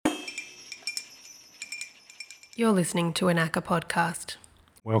You're listening to an ACCA podcast.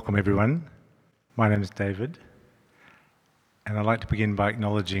 Welcome everyone. My name is David, and I'd like to begin by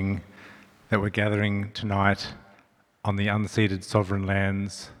acknowledging that we're gathering tonight on the unceded sovereign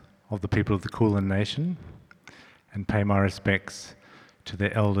lands of the people of the Kulin Nation and pay my respects to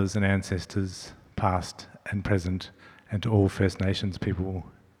their elders and ancestors, past and present, and to all First Nations people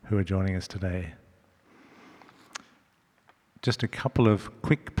who are joining us today. Just a couple of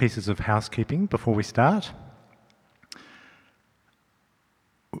quick pieces of housekeeping before we start.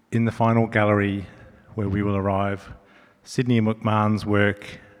 In the final gallery where we will arrive, Sydney McMahon's work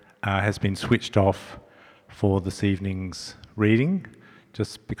has been switched off for this evening's reading,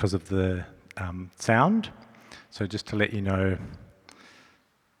 just because of the sound. So just to let you know.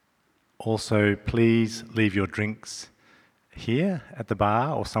 Also, please leave your drinks here at the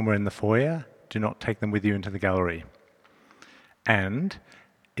bar or somewhere in the foyer. Do not take them with you into the gallery. And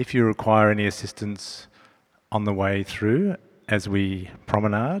if you require any assistance on the way through as we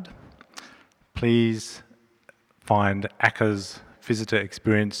promenade, please find ACCA's visitor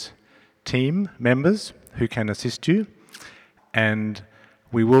experience team members who can assist you. And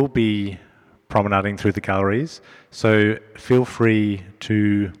we will be promenading through the galleries, so feel free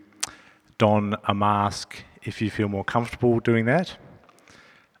to don a mask if you feel more comfortable doing that.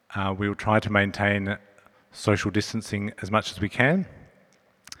 We will try to maintain social distancing as much as we can.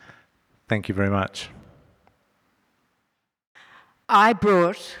 Thank you very much. I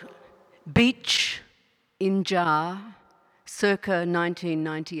brought Beach in Jar, circa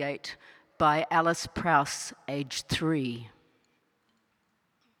 1998, by Alice Prowse, aged 3.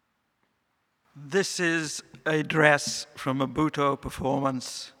 This is a dress from a Butoh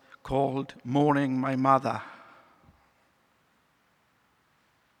performance called Mourning My Mother.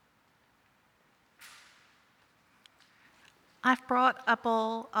 I've brought a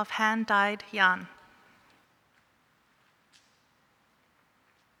bowl of hand-dyed yarn.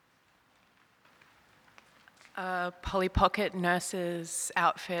 A Polly Pocket nurse's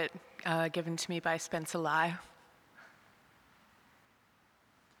outfit given to me by Spencer Lai.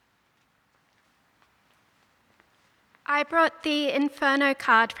 I brought the Inferno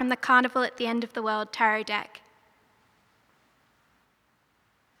card from the Carnival at the End of the World tarot deck.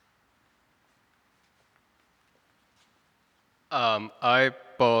 I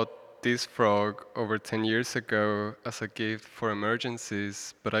bought this frog over 10 years ago as a gift for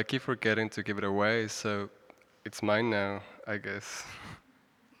emergencies, but I keep forgetting to give it away, so it's mine now, I guess.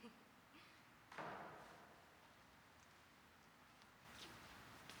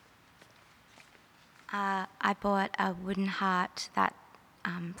 I bought a wooden heart that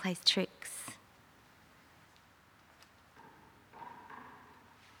plays tricks.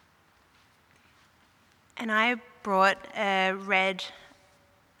 And I brought a red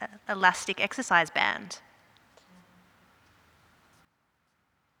elastic exercise band.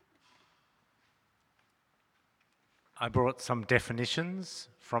 I brought some definitions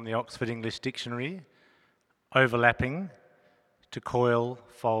from the Oxford English Dictionary. Overlapping, to coil,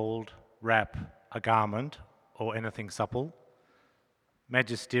 fold, wrap a garment or anything supple.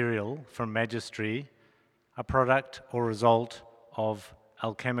 Magisterial, from magistry, a product or result of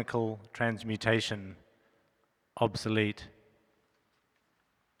alchemical transmutation. Obsolete.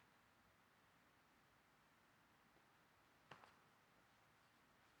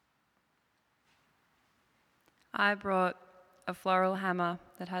 I brought a floral hammer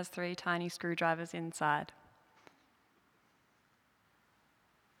that has 3 tiny screwdrivers inside.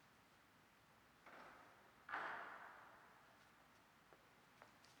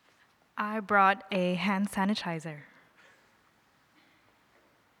 I brought a hand sanitizer.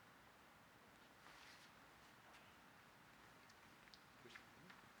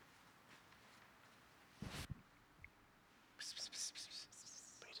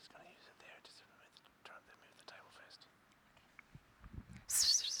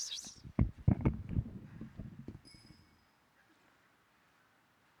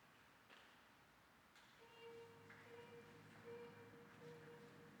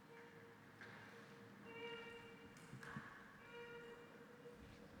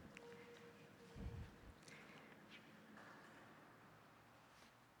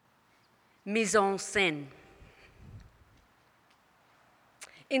 Mise en scène.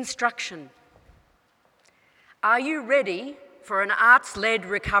 Instruction. Are you ready for an arts-led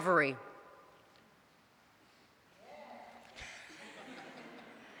recovery?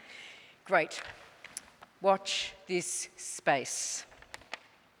 Great. Watch this space.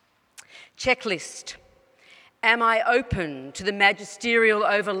 Checklist. Am I open to the magisterial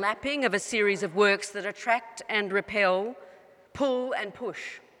overlapping of a series of works that attract and repel, pull and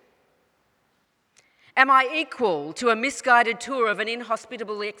push? Am I equal to a misguided tour of an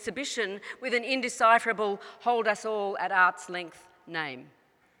inhospitable exhibition with an indecipherable hold us all at art's length name?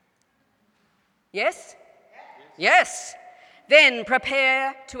 Yes? Yes. Then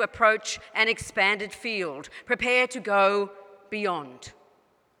prepare to approach an expanded field. Prepare to go beyond.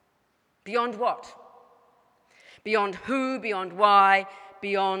 Beyond what? Beyond who, beyond why,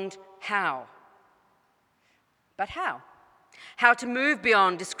 beyond how. But how? How to move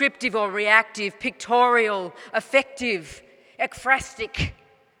beyond descriptive or reactive, pictorial, affective, ekphrastic.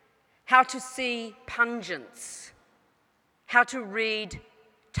 How to see pungence. How to read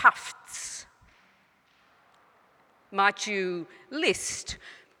tufts. Might you list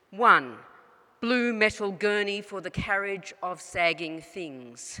 1. Blue metal gurney for the carriage of sagging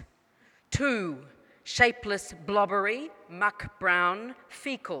things. 2. Shapeless blobbery, muck brown,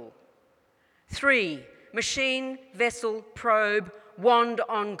 fecal. 3. Machine, vessel, probe, wand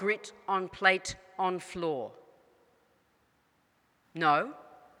on grit, on plate, on floor. No?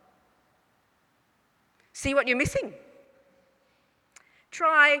 See what you're missing?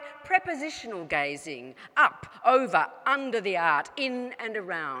 Try prepositional gazing, up, over, under the art, in and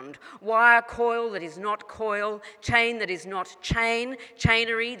around. Wire coil that is not coil, chain that is not chain,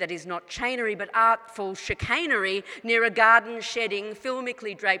 chainery that is not chainery but artful chicanery near a garden shedding,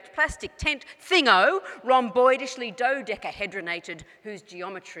 filmically draped plastic tent, thingo, rhomboidishly dodecahedronated, whose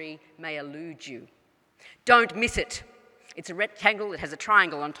geometry may elude you. Don't miss it. It's a rectangle, it has a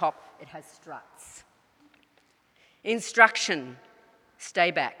triangle on top, it has struts. Instruction.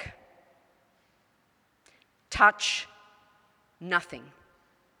 Stay back. Touch nothing.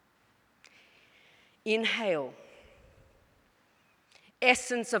 Inhale.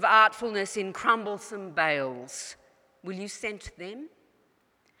 Essence of artfulness in crumblesome bales. Will you scent them?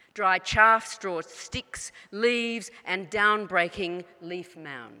 Dry chaff, straw sticks, leaves, and down-breaking leaf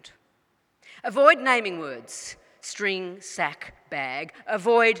mound. Avoid naming words. String, sack, bag.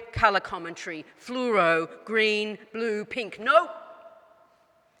 Avoid colour commentary. Fluoro, green, blue, pink. No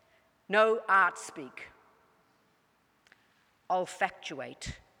art speak.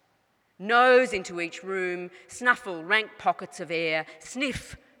 Olfactuate. Nose into each room, snuffle rank pockets of air,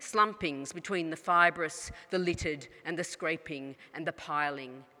 sniff slumpings between the fibrous, the littered, and the scraping, and the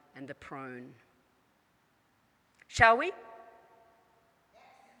piling, and the prone. Shall we?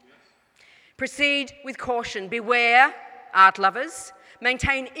 Proceed with caution. Beware, art lovers.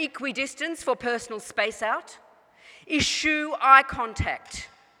 Maintain equidistance for personal space out. Eschew eye contact.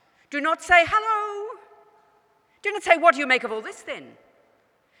 Do not say hello. Do not say, what do you make of all this then?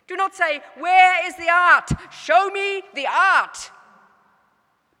 Do not say, where is the art? Show me the art.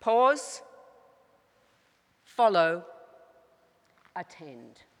 Pause. Follow.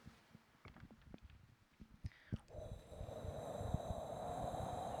 Attend.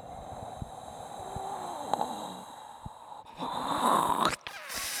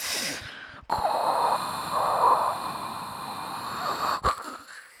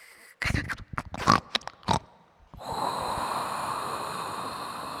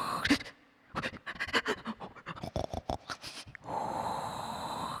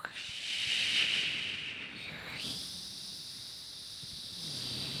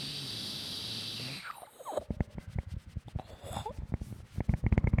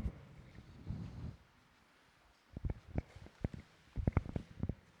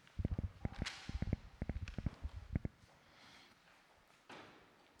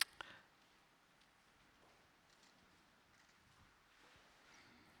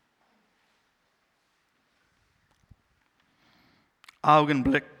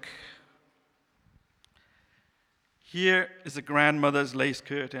 Augenblick. Here is a grandmother's lace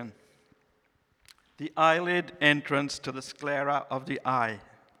curtain, the eyelid entrance to the sclera of the eye,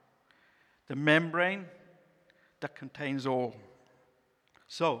 the membrane that contains all.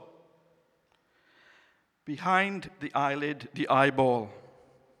 So, behind the eyelid, the eyeball,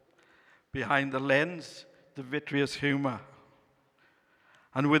 behind the lens, the vitreous humor,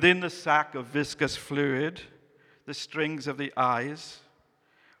 and within the sac of viscous fluid, the strings of the eyes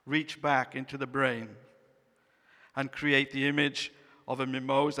reach back into the brain and create the image of a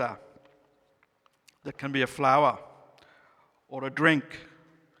mimosa that can be a flower or a drink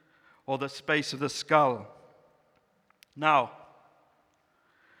or the space of the skull. Now,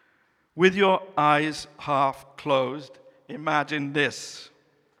 with your eyes half closed, imagine this.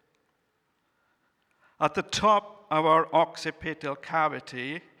 At the top of our occipital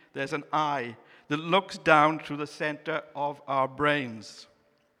cavity, there's an eye that looks down through the center of our brains,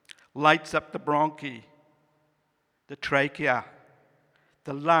 lights up the bronchi, the trachea,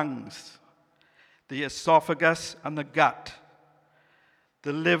 the lungs, the esophagus and the gut,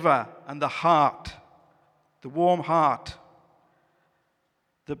 the liver and the heart, the warm heart,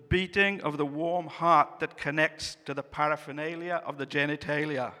 the beating of the warm heart that connects to the paraphernalia of the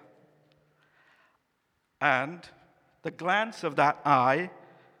genitalia. And the glance of that eye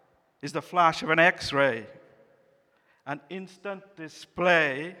is the flash of an X-ray, an instant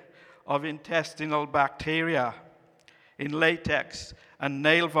display of intestinal bacteria in latex and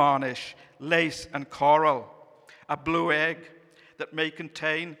nail varnish, lace and coral, a blue egg that may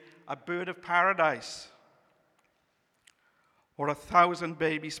contain a bird of paradise, or 1,000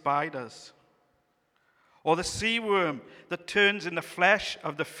 baby spiders, or the sea worm that turns in the flesh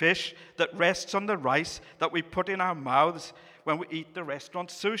of the fish that rests on the rice that we put in our mouths when we eat the restaurant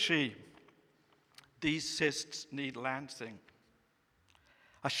sushi. These cysts need lancing.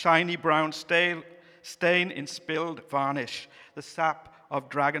 A shiny brown stain in spilled varnish, the sap of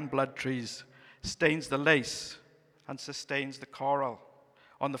dragon blood trees, stains the lace and sustains the coral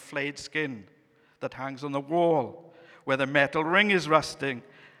on the flayed skin that hangs on the wall, where the metal ring is rusting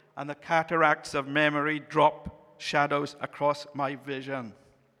and the cataracts of memory drop shadows across my vision.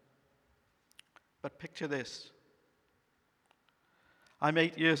 But picture this. I'm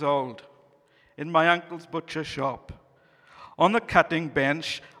 8 years old, in my uncle's butcher shop. On the cutting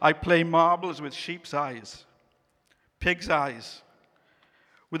bench, I play marbles with sheep's eyes, pig's eyes,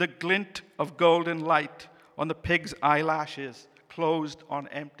 with a glint of golden light on the pig's eyelashes closed on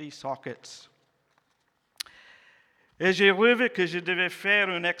empty sockets. Et j'ai rêvé que je devais faire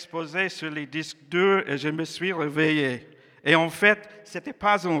un exposé sur les disques durs et je me suis réveillé. Et en fait, c'était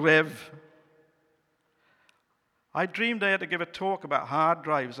pas un rêve. I dreamed I had to give a talk about hard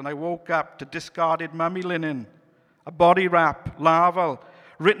drives, and I woke up to discarded mummy linen, a body wrap, larval,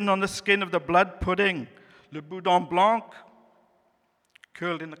 written on the skin of the blood pudding, le boudin blanc,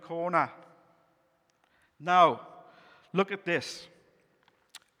 curled in the corner. Now, look at this.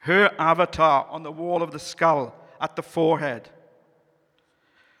 Her avatar on the wall of the skull at the forehead.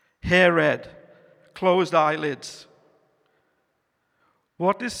 Hair red, closed eyelids.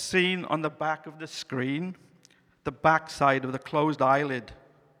 What is seen on the back of the screen? The backside of the closed eyelid.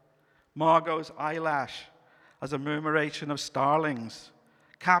 Margot's eyelash as a murmuration of starlings,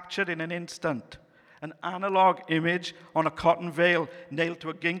 captured in an instant, an analog image on a cotton veil nailed to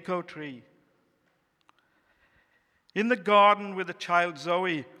a ginkgo tree. In the garden with the child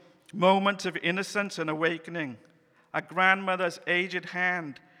Zoe, moments of innocence and awakening. A grandmother's aged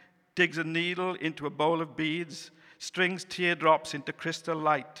hand digs a needle into a bowl of beads, strings teardrops into crystal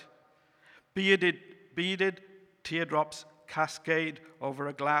light. Beaded teardrops cascade over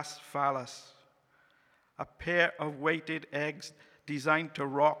a glass phallus. A pair of weighted eggs designed to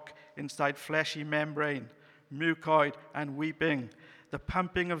rock inside fleshy membrane, mucoid and weeping. The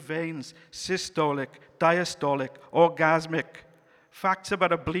pumping of veins, systolic, diastolic, orgasmic. Facts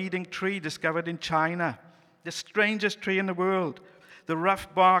about a bleeding tree discovered in China. The strangest tree in the world. The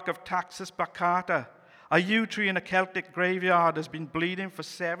rough bark of Taxus baccata. A yew tree in a Celtic graveyard has been bleeding for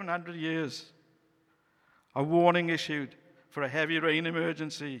 700 years. A warning issued for a heavy rain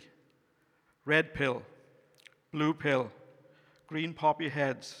emergency. Red pill, blue pill, green poppy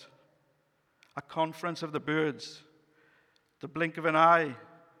heads. A conference of the birds. The blink of an eye,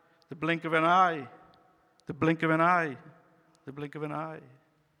 the blink of an eye, the blink of an eye, the blink of an eye.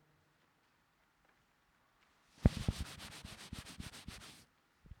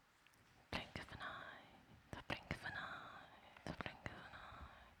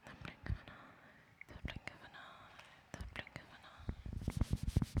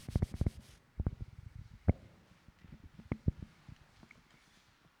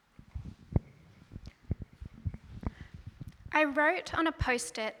 I wrote on a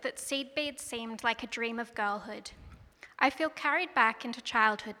post-it that seed beads seemed like a dream of girlhood. I feel carried back into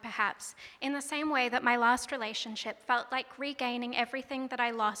childhood, perhaps, in the same way that my last relationship felt like regaining everything that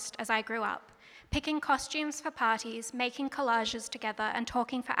I lost as I grew up, picking costumes for parties, making collages together, and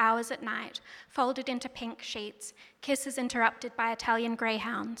talking for hours at night, folded into pink sheets, kisses interrupted by Italian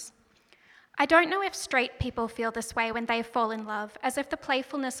greyhounds. I don't know if straight people feel this way when they fall in love, as if the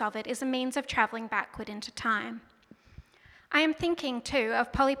playfulness of it is a means of traveling backward into time. I am thinking, too,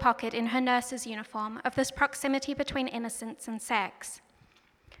 of Polly Pocket in her nurse's uniform, of this proximity between innocence and sex.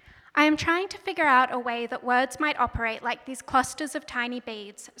 I am trying to figure out a way that words might operate like these clusters of tiny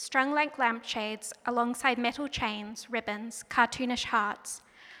beads, strung like lampshades alongside metal chains, ribbons, cartoonish hearts.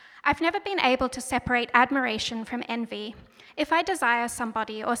 I've never been able to separate admiration from envy. If I desire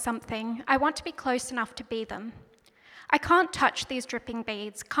somebody or something, I want to be close enough to be them. I can't touch these dripping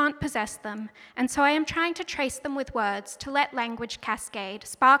beads, can't possess them, and so I am trying to trace them with words to let language cascade,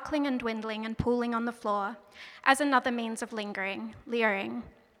 sparkling and dwindling and pooling on the floor, as another means of lingering, leering.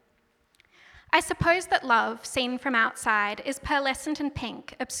 I suppose that love, seen from outside, is pearlescent and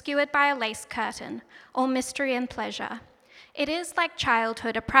pink, obscured by a lace curtain, all mystery and pleasure. It is, like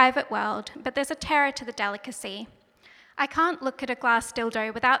childhood, a private world, but there's a terror to the delicacy. I can't look at a glass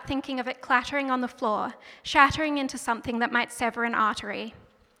dildo without thinking of it clattering on the floor, shattering into something that might sever an artery.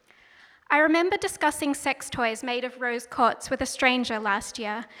 I remember discussing sex toys made of rose quartz with a stranger last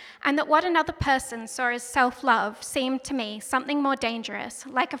year, and that what another person saw as self-love seemed to me something more dangerous,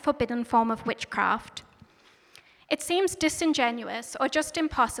 like a forbidden form of witchcraft. It seems disingenuous or just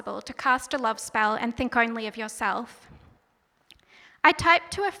impossible to cast a love spell and think only of yourself. I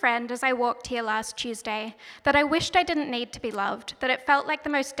typed to a friend as I walked here last Tuesday that I wished I didn't need to be loved, that it felt like the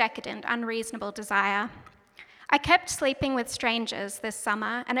most decadent, unreasonable desire. I kept sleeping with strangers this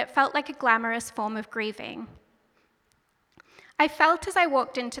summer, and it felt like a glamorous form of grieving. I felt as I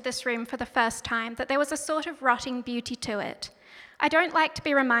walked into this room for the first time that there was a sort of rotting beauty to it. I don't like to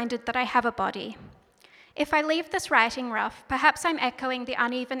be reminded that I have a body. If I leave this writing rough, perhaps I'm echoing the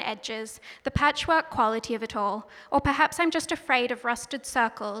uneven edges, the patchwork quality of it all, or perhaps I'm just afraid of rusted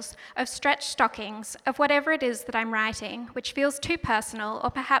circles, of stretched stockings, of whatever it is that I'm writing, which feels too personal or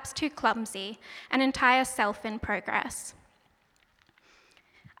perhaps too clumsy, an entire self in progress.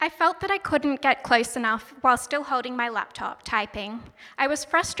 I felt that I couldn't get close enough while still holding my laptop, typing. I was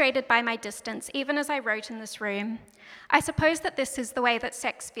frustrated by my distance, even as I wrote in this room. I suppose that this is the way that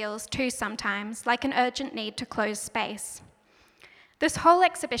sex feels too sometimes, like an urgent need to close space. This whole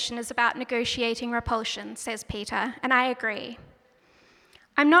exhibition is about negotiating repulsion, says Peter, and I agree.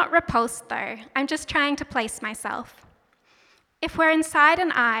 I'm not repulsed though, I'm just trying to place myself. If we're inside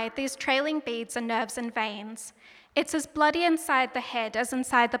an eye, these trailing beads are nerves and veins. It's as bloody inside the head as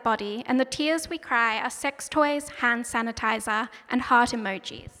inside the body, and the tears we cry are sex toys, hand sanitizer, and heart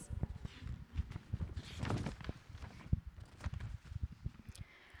emojis.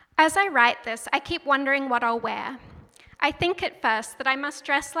 As I write this, I keep wondering what I'll wear. I think at first that I must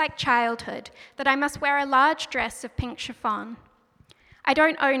dress like childhood, that I must wear a large dress of pink chiffon. I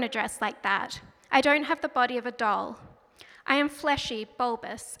don't own a dress like that. I don't have the body of a doll. I am fleshy,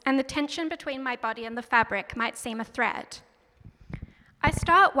 bulbous, and the tension between my body and the fabric might seem a threat. I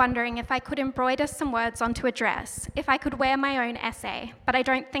start wondering if I could embroider some words onto a dress, if I could wear my own essay, but I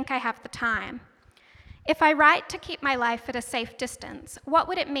don't think I have the time. If I write to keep my life at a safe distance, what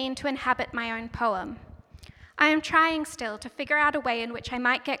would it mean to inhabit my own poem? I am trying still to figure out a way in which I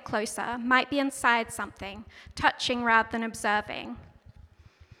might get closer, might be inside something, touching rather than observing.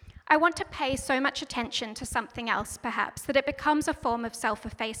 I want to pay so much attention to something else, perhaps, that it becomes a form of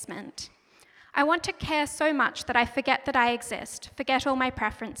self-effacement. I want to care so much that I forget that I exist, forget all my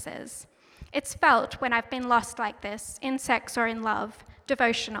preferences. It's felt when I've been lost like this, in sex or in love,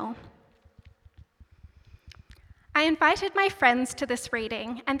 devotional. I invited my friends to this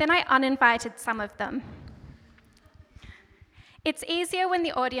reading, and then I uninvited some of them. It's easier when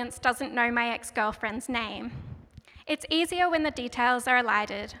the audience doesn't know my ex-girlfriend's name. It's easier when the details are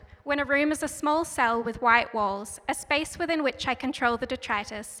elided, when a room is a small cell with white walls, a space within which I control the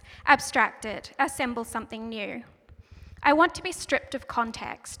detritus, abstract it, assemble something new. I want to be stripped of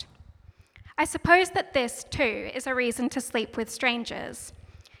context. I suppose that this, too, is a reason to sleep with strangers.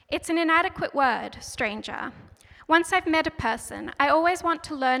 It's an inadequate word, stranger. Once I've met a person, I always want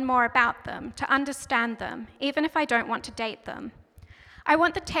to learn more about them, to understand them, even if I don't want to date them. I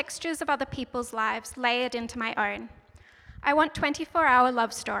want the textures of other people's lives layered into my own. I want 24-hour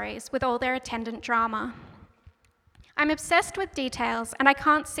love stories with all their attendant drama. I'm obsessed with details, and I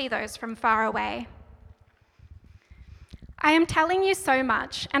can't see those from far away. I am telling you so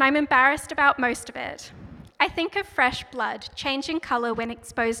much, and I'm embarrassed about most of it. I think of fresh blood changing color when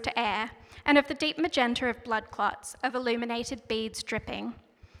exposed to air, and of the deep magenta of blood clots, of illuminated beads dripping.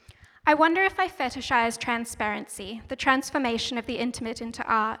 I wonder if I fetishize transparency, the transformation of the intimate into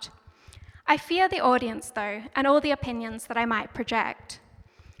art. I fear the audience, though, and all the opinions that I might project.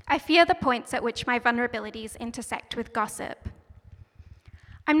 I fear the points at which my vulnerabilities intersect with gossip.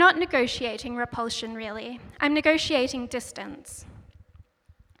 I'm not negotiating repulsion, really. I'm negotiating distance.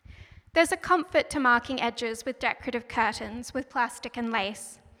 There's a comfort to marking edges with decorative curtains, with plastic and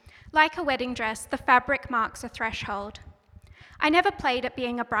lace. Like a wedding dress, the fabric marks a threshold. I never played at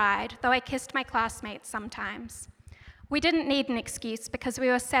being a bride, though I kissed my classmates sometimes. We didn't need an excuse because we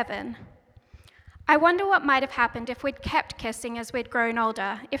were 7. I wonder what might have happened if we'd kept kissing as we'd grown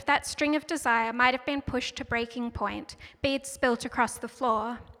older, if that string of desire might have been pushed to breaking point, beads spilt across the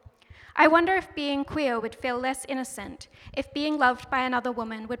floor. I wonder if being queer would feel less innocent, if being loved by another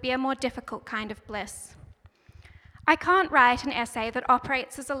woman would be a more difficult kind of bliss. I can't write an essay that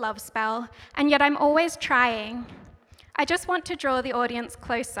operates as a love spell, and yet I'm always trying. I just want to draw the audience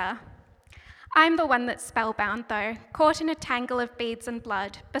closer. I'm the one that's spellbound, though, caught in a tangle of beads and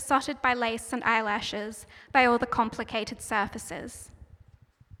blood, besotted by lace and eyelashes, by all the complicated surfaces.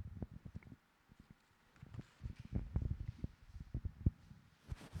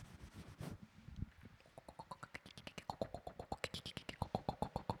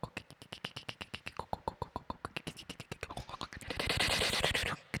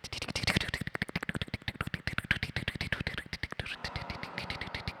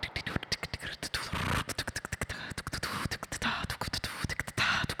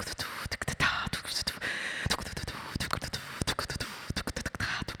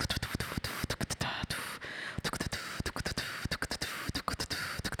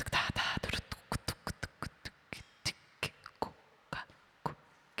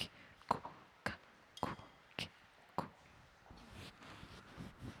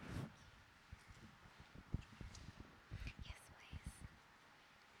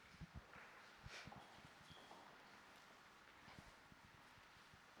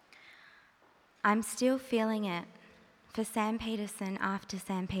 I'm still feeling it for Sam Peterson after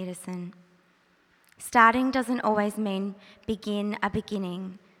Sam Peterson. Starting doesn't always mean begin a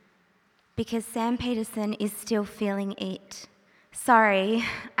beginning, because Sam Peterson is still feeling it. Sorry,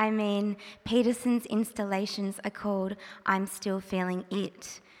 I mean Peterson's installations are called I'm Still Feeling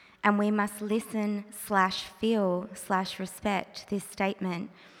It, and we must listen/feel/respect this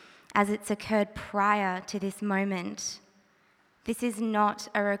statement as it's occurred prior to this moment. This is not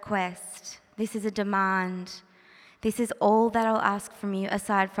a request. This is a demand. This is all that I'll ask from you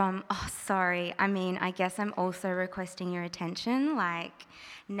aside from, oh, sorry, I guess I'm also requesting your attention.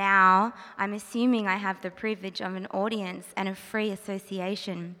 Now I'm assuming I have the privilege of an audience and a free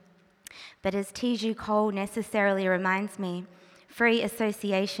association. But as Teju Cole necessarily reminds me, free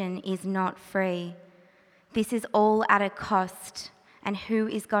association is not free. This is all at a cost, and who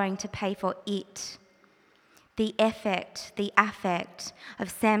is going to pay for it? The affect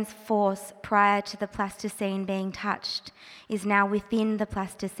of Sam's force prior to the plasticine being touched is now within the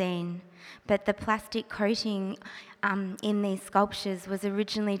plasticine, but the plastic coating in these sculptures was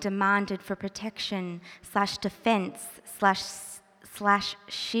originally demanded for protection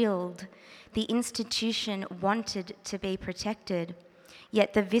 /defense/shield. The institution wanted to be protected,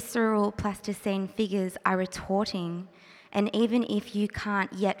 yet the visceral plasticine figures are retorting, and even if you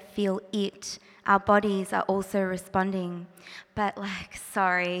can't yet feel it, our bodies are also responding. But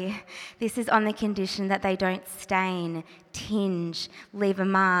sorry, this is on the condition that they don't stain, tinge, leave a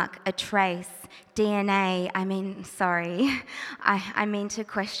mark, a trace, DNA. Sorry. I mean to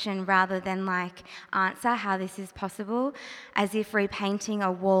question rather than answer how this is possible, as if repainting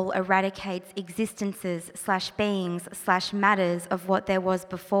a wall eradicates existences/beings/matters of what there was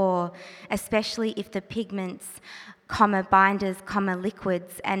before, especially if the pigments, binders,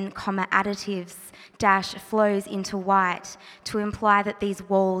 liquids, and additives flows into white to imply that these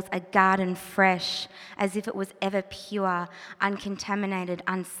walls are garden fresh, as if it was ever pure, uncontaminated,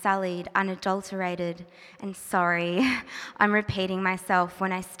 unsullied, unadulterated. And sorry, I'm repeating myself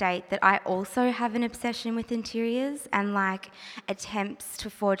when I state that I also have an obsession with interiors and attempts to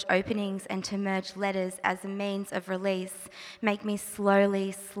forge openings and to merge letters as a means of release make me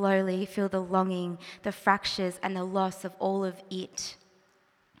slowly feel the longing, the fractures, and the loss of all of it.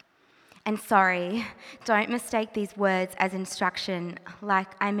 And sorry, don't mistake these words as instruction.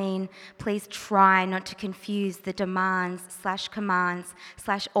 Please try not to confuse the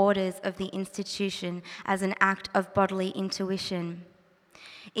demands/commands/orders of the institution as an act of bodily intuition.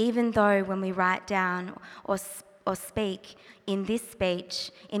 Even though when we write down or speak in this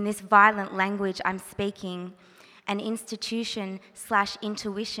speech, in this violent language I'm speaking, an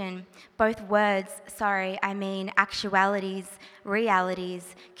institution/intuition, both words, actualities,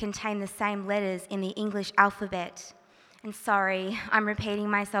 realities, contain the same letters in the English alphabet. And sorry, I'm repeating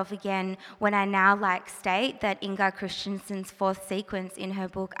myself again when I now state that Inga Christensen's fourth sequence in her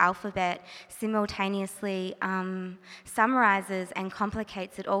book Alphabet simultaneously summarizes and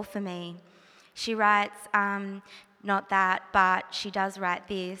complicates it all for me. She writes, not that, but she does write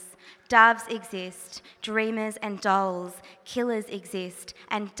this: doves exist, dreamers and dolls, killers exist,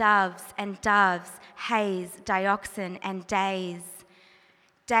 and doves, haze, dioxin, and days.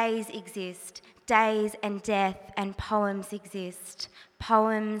 Days exist, days and death, and poems exist.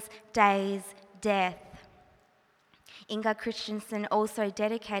 Poems, days, death. Inga Christensen also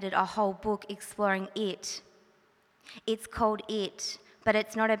dedicated a whole book exploring it. It's called It, but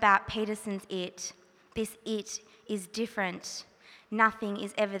it's not about Peterson's it. This it is different. Nothing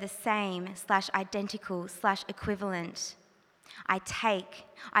is ever the same /identical/equivalent.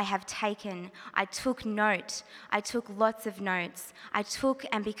 I have taken, I took note, I took lots of notes. I took,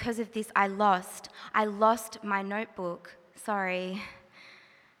 and because of this, I lost my notebook. Sorry.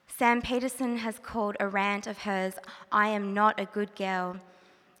 Sam Peterson has called a rant of hers, "I am not a good girl."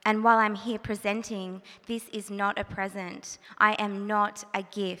 And while I'm here presenting, this is not a present. I am not a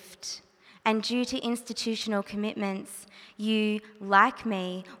gift. And due to institutional commitments, you, like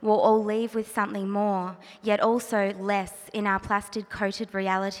me, will all leave with something more, yet also less in our plastic-coated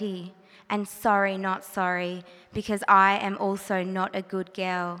reality. And sorry, not sorry, because I am also not a good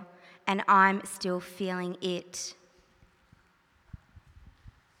girl, and I'm still feeling it.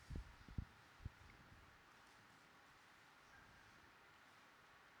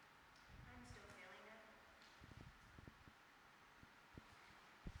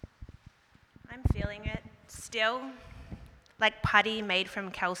 I'm feeling it still, like putty made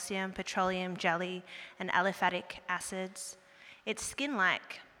from calcium, petroleum jelly, and aliphatic acids. It's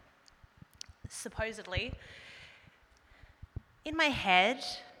skin-like, supposedly. In my head,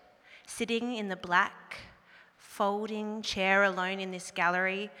 sitting in the black, folding chair alone in this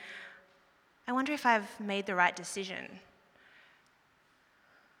gallery, I wonder if I've made the right decision.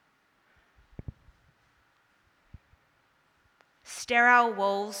 Sterile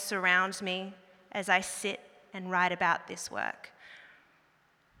walls surround me as I sit and write about this work.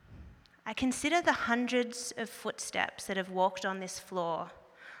 I consider the hundreds of footsteps that have walked on this floor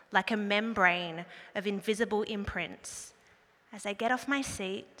like a membrane of invisible imprints as I get off my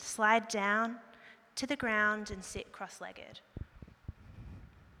seat, slide down to the ground and sit cross-legged.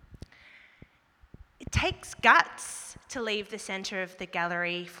 It takes guts to leave the center of the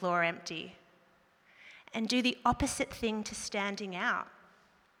gallery floor empty and do the opposite thing to standing out,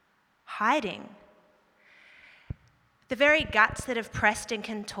 hiding. The very guts that have pressed and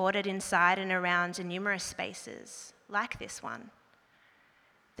contorted inside and around numerous spaces, like this one.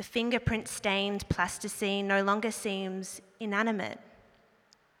 The fingerprint-stained plasticine no longer seems inanimate.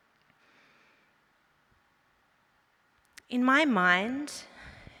 In my mind,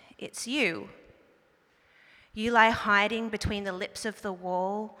 it's you. You lie hiding between the lips of the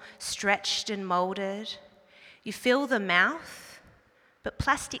wall, stretched and molded. You fill the mouth, but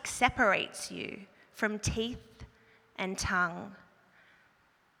plastic separates you from teeth and tongue.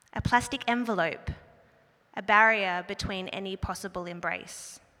 A plastic envelope, a barrier between any possible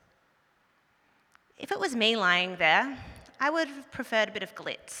embrace. If it was me lying there, I would have preferred a bit of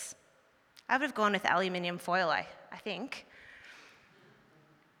glitz. I would have gone with aluminium foil, I think.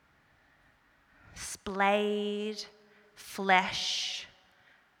 Splayed, flesh,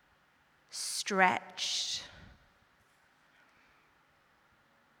 stretched.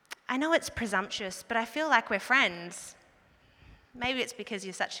 I know it's presumptuous, but I feel like we're friends. Maybe it's because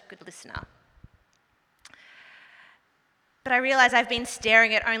you're such a good listener. But I realize I've been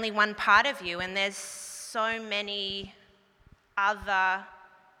staring at only one part of you, and there's so many other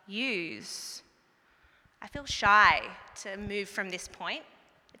yous. I feel shy to move from this point.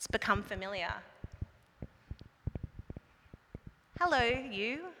 It's become familiar. Hello,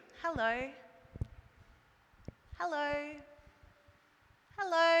 you. Hello. Hello.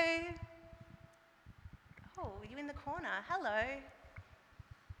 Hello. Oh, you in the corner. Hello.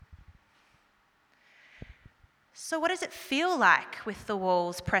 So what does it feel like with the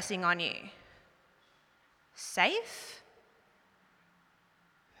walls pressing on you? Safe?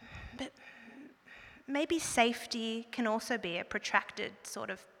 But maybe safety can also be a protracted sort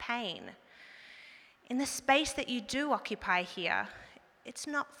of pain. In the space that you do occupy here, it's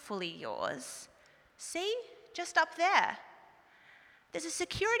not fully yours. See, just up there. There's a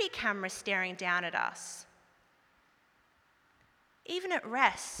security camera staring down at us. Even at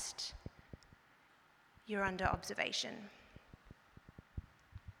rest, you're under observation.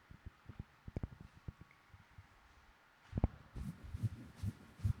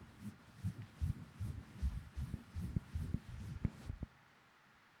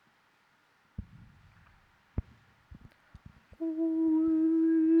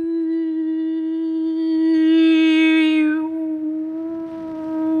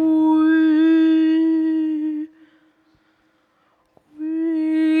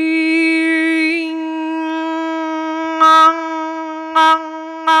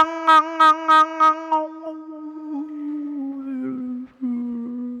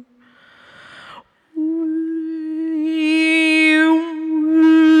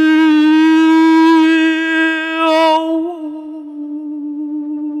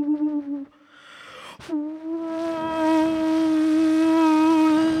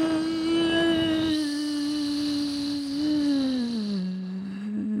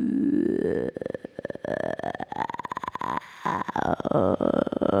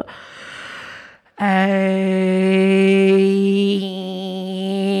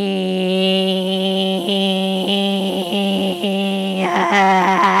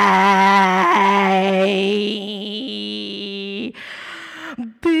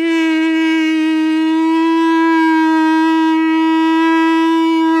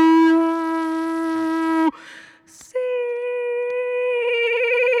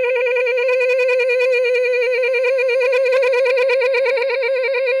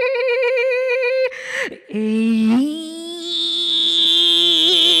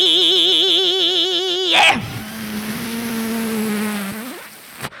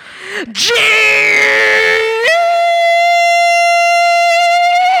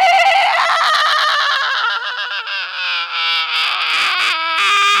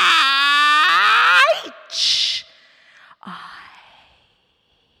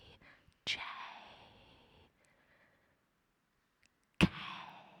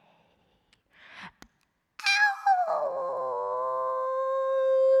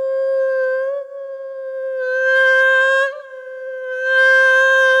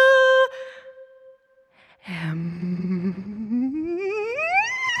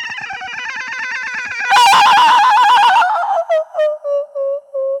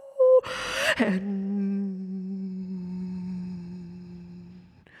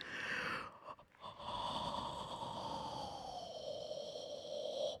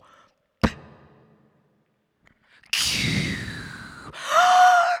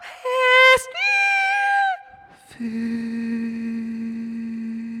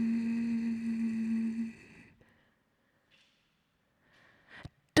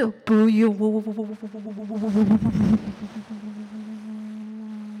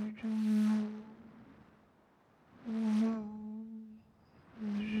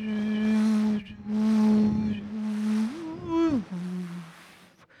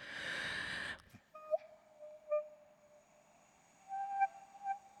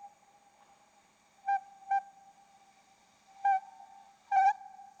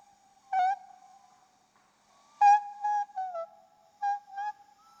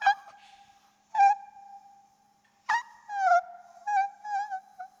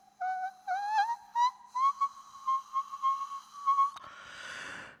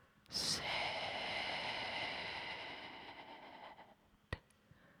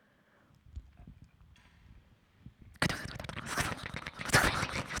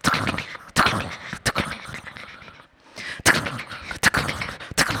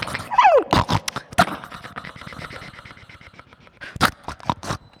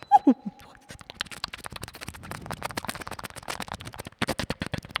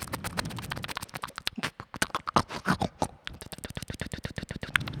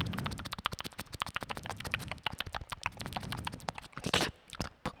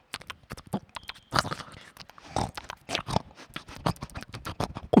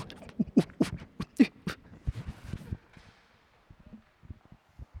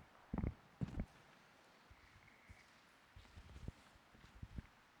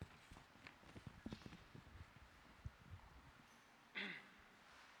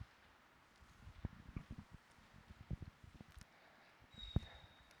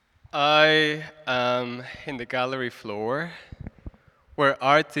 I am in the gallery floor where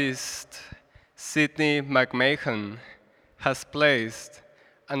artist Sidney McMahon has placed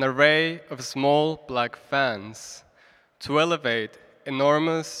an array of small black fans to elevate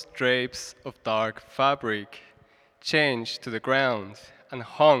enormous drapes of dark fabric chained to the ground and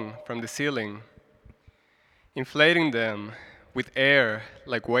hung from the ceiling, inflating them with air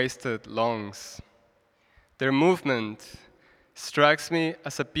like wasted lungs. Their movement strikes me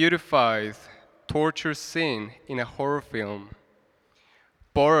as a beautified torture scene in a horror film,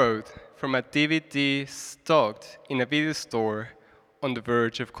 borrowed from a DVD stocked in a video store on the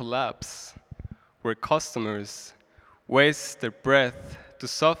verge of collapse, where customers waste their breath to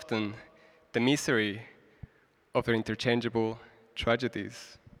soften the misery of their interchangeable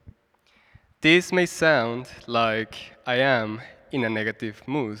tragedies. This may sound like I am in a negative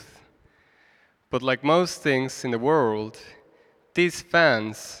mood, but like most things in the world, these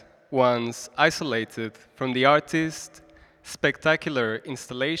fans, once isolated from the artist's spectacular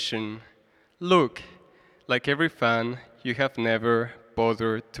installation, look like every fan you have never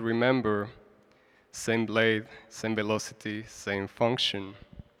bothered to remember. Same blade, same velocity, same function.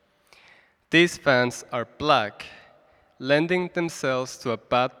 These fans are black, lending themselves to a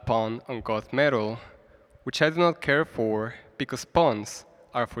bad pun on goth metal, which I do not care for because puns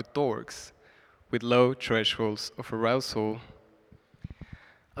are for dorks with low thresholds of arousal.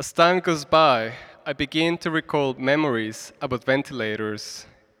 As time goes by, I begin to recall memories about ventilators,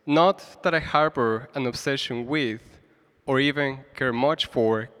 not that I harbor an obsession with or even care much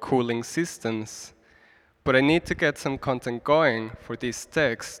for cooling systems, but I need to get some content going for this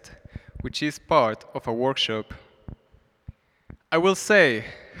text, which is part of a workshop. I will say,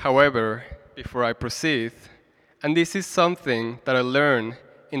 however, before I proceed, and this is something that I learned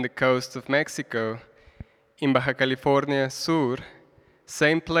in the coast of Mexico, in Baja California Sur,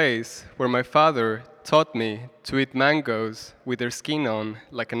 same place where my father taught me to eat mangoes with their skin on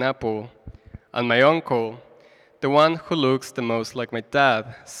like an apple, and my uncle, the one who looks the most like my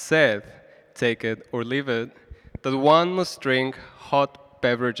dad, said, take it or leave it, that one must drink hot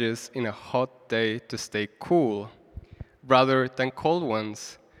beverages in a hot day to stay cool, rather than cold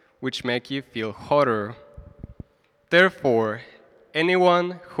ones, which make you feel hotter. Therefore,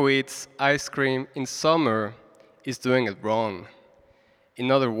 anyone who eats ice cream in summer is doing it wrong.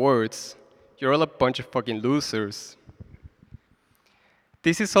 In other words, you're all a bunch of fucking losers.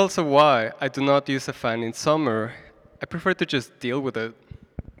 This is also why I do not use a fan in summer. I prefer to just deal with it.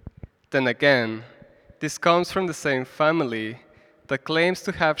 Then again, this comes from the same family that claims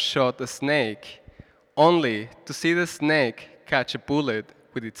to have shot a snake, only to see the snake catch a bullet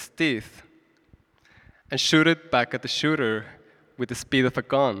with its teeth and shoot it back at the shooter with the speed of a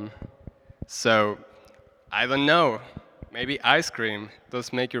gun. So, I don't know, maybe ice cream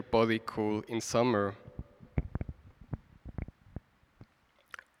does make your body cool in summer.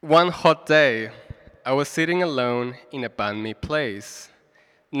 One hot day, I was sitting alone in a banh mi place,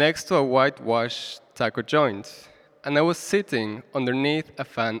 next to a whitewashed taco joint, and I was sitting underneath a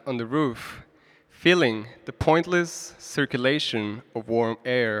fan on the roof, feeling the pointless circulation of warm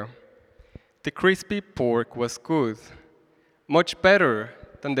air. The crispy pork was good, much better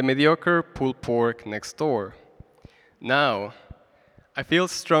than the mediocre pulled pork next door. Now, I feel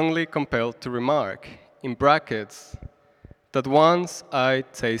strongly compelled to remark, in brackets, that once I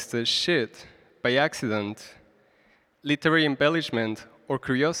tasted shit by accident, literary embellishment, or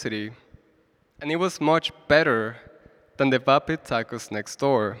curiosity, and it was much better than the vapid tacos next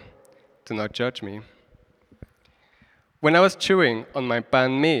door. Do not judge me. When I was chewing on my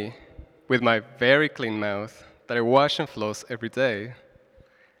banh mi with my very clean mouth that I wash and floss every day,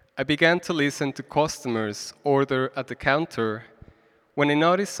 I began to listen to customers order at the counter when I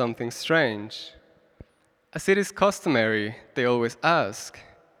noticed something strange. As it is customary, they always ask,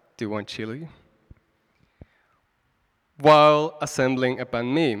 "Do you want chili?" While assembling a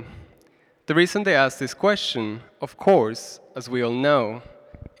banh mi. The reason they ask this question, of course, as we all know,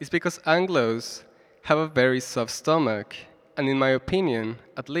 is because Anglos have a very soft stomach, and in my opinion,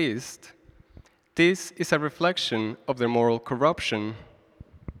 at least, this is a reflection of their moral corruption.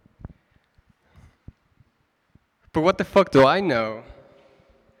 But what the fuck do I know?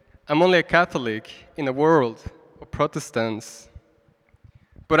 I'm only a Catholic in a world of Protestants.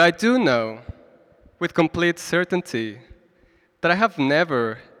 But I do know, with complete certainty, that I have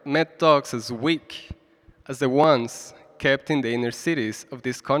never met dogs as weak as the ones kept in the inner cities of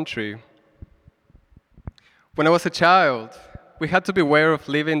this country. When I was a child, we had to beware of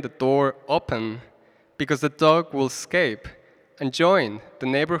leaving the door open because the dog will escape and join the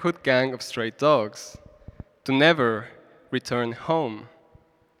neighborhood gang of stray dogs to never return home.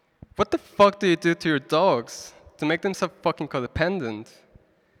 What the fuck do you do to your dogs to make them so fucking codependent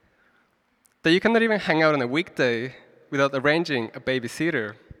that you cannot even hang out on a weekday without arranging a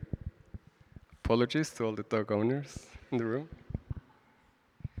babysitter? Apologies to all the dog owners in the room.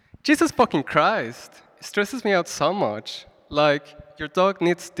 Jesus fucking Christ, it stresses me out so much. Like, your dog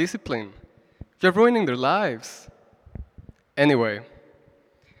needs discipline. You're ruining their lives. Anyway,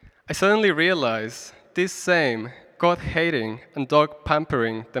 I suddenly realized this same God-hating and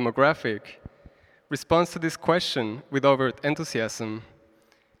dog-pampering demographic responds to this question with overt enthusiasm.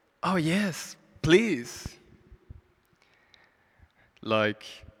 Oh yes, please. Like,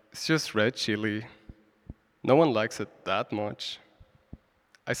 it's just red chili. No one likes it that much.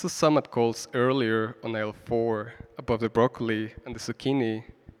 I saw some at Coles earlier on aisle 4, above the broccoli and the zucchini,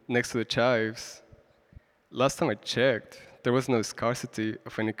 next to the chives. Last time I checked, there was no scarcity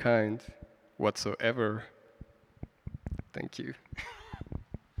of any kind whatsoever. Thank you.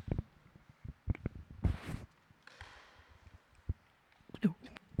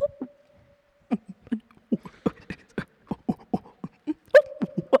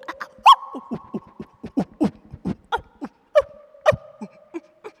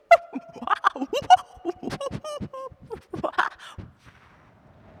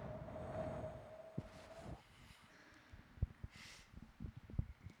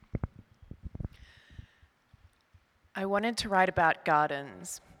 I wanted to write about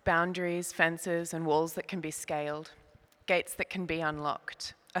gardens, boundaries, fences, and walls that can be scaled, gates that can be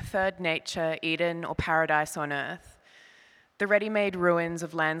unlocked, a third nature, Eden, or paradise on earth, the ready-made ruins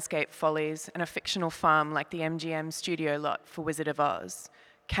of landscape follies, and a fictional farm like the MGM studio lot for Wizard of Oz,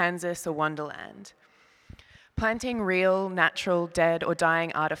 Kansas or Wonderland. Planting real, natural, dead, or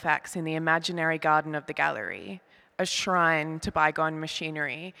dying artifacts in the imaginary garden of the gallery, a shrine to bygone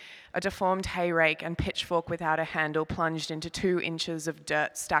machinery, a deformed hay rake and pitchfork without a handle plunged into 2 inches of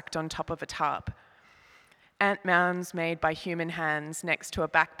dirt stacked on top of a tarp. Ant mounds made by human hands next to a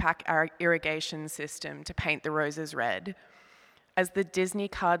backpack irrigation system to paint the roses red. As the Disney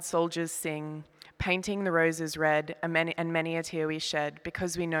card soldiers sing, painting the roses red, and many a tear we shed,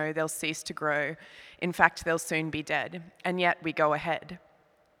 because we know they'll cease to grow. In fact, they'll soon be dead, and yet we go ahead.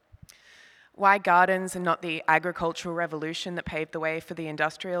 Why gardens and not the agricultural revolution that paved the way for the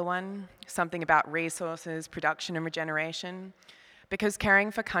industrial one? Something about resources, production, and regeneration? Because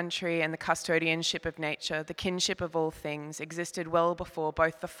caring for country and the custodianship of nature, the kinship of all things, existed well before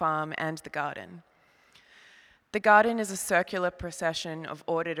both the farm and the garden. The garden is a circular procession of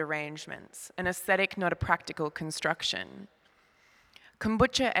ordered arrangements, an aesthetic, not a practical construction.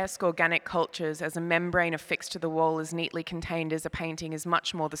 Kombucha-esque organic cultures as a membrane affixed to the wall as neatly contained as a painting is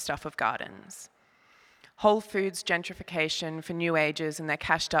much more the stuff of gardens. Whole Foods gentrification for new ages and their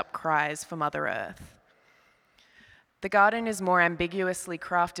cashed-up cries for Mother Earth. The garden is more ambiguously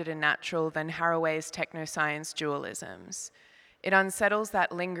crafted and natural than Haraway's technoscience dualisms. It unsettles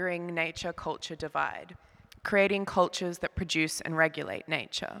that lingering nature-culture divide, creating cultures that produce and regulate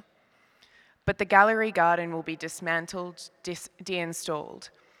nature. But the gallery garden will be dismantled, deinstalled.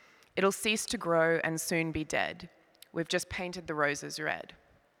 It'll cease to grow and soon be dead. We've just painted the roses red.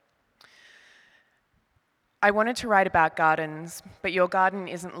 I wanted to write about gardens, but your garden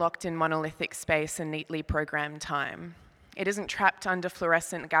isn't locked in monolithic space and neatly programmed time. It isn't trapped under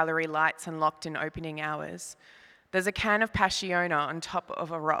fluorescent gallery lights and locked in opening hours. There's a can of Passiona on top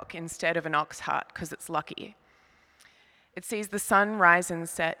of a rock instead of an ox heart because it's lucky. It sees the sun rise and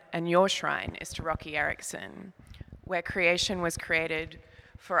set, and your shrine is to Rocky Erickson, where creation was created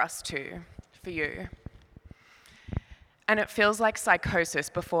for us too, for you. And it feels like psychosis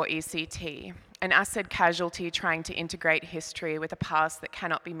before ECT, an acid casualty trying to integrate history with a past that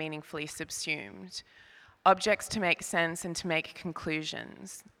cannot be meaningfully subsumed. Objects to make sense and to make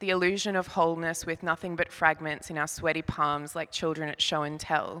conclusions. The illusion of wholeness with nothing but fragments in our sweaty palms like children at show and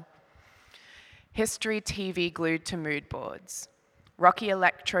tell. History TV glued to mood boards. Rocky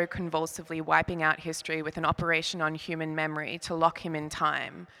Electro convulsively wiping out history with an operation on human memory to lock him in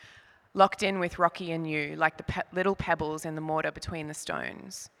time. Locked in with Rocky and you, like the little pebbles in the mortar between the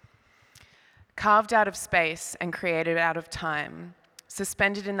stones. Carved out of space and created out of time.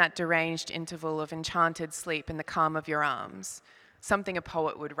 Suspended in that deranged interval of enchanted sleep in the calm of your arms. Something a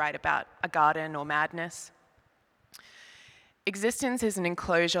poet would write about, a garden or madness. Existence is an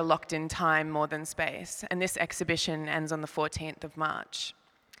enclosure locked in time more than space, and this exhibition ends on the 14th of March.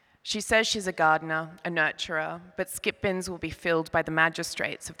 She says she's a gardener, a nurturer, but skip bins will be filled by the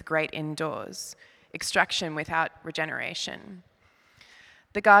magistrates of the great indoors, extraction without regeneration.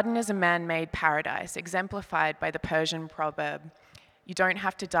 The garden is a man-made paradise, exemplified by the Persian proverb, you don't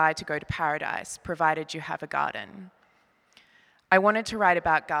have to die to go to paradise, provided you have a garden. I wanted to write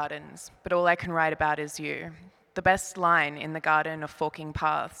about gardens, but all I can write about is you. The best line in The Garden of Forking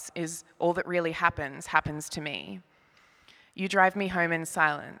Paths is, all that really happens, happens to me. You drive me home in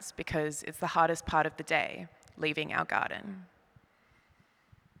silence because it's the hardest part of the day, leaving our garden.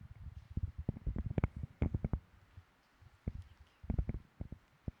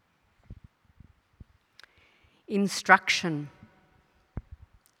 Instruction.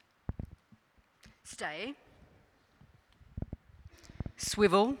 Stay.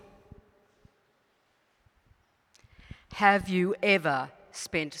 Swivel. Have you ever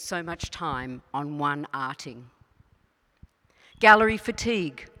spent so much time on one arting? Gallery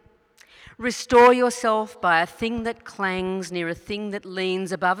fatigue. Restore yourself by a thing that clangs near a thing that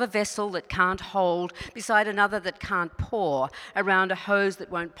leans above a vessel that can't hold, beside another that can't pour, around a hose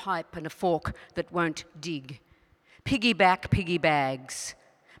that won't pipe and a fork that won't dig. Piggyback piggy bags.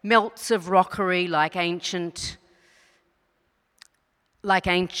 Melts of rockery like ancient,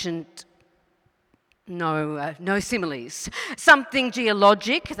 no similes. Something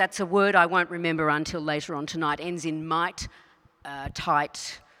geologic, that's a word I won't remember until later on tonight, ends in might,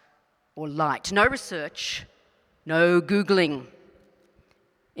 tight, or light. No research, no Googling.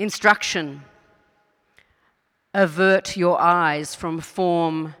 Instruction. Avert your eyes from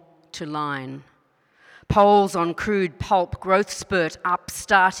form to line. Poles on crude pulp, growth spurt up,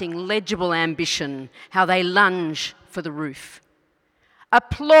 starting legible ambition, how they lunge for the roof.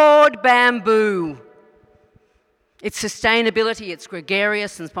 Applaud bamboo. Its sustainability, its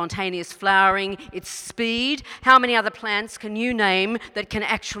gregarious and spontaneous flowering, its speed. How many other plants can you name that can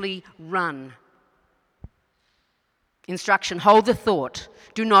actually run? Instruction, hold the thought.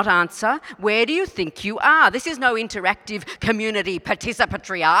 Do not answer. Where do you think you are? This is no interactive community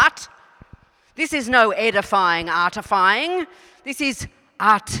participatory art. This is no edifying artifying. This is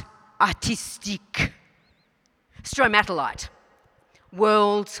art artistique. Stromatolite.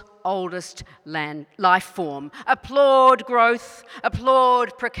 Worlds oldest life form. Applaud growth,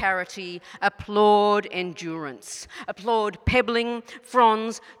 applaud precarity, applaud endurance. Applaud pebbling,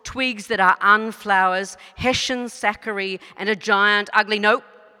 fronds, twigs that are unflowers, Hessian saccharie, and a giant ugly, no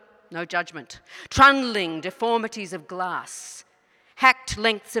judgment. Trundling deformities of glass, hacked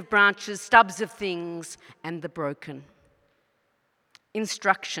lengths of branches, stubs of things, and the broken.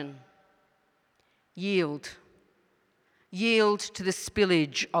 Instruction. Yield. Yield to the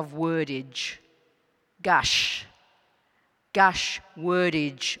spillage of wordage. Gush. Gush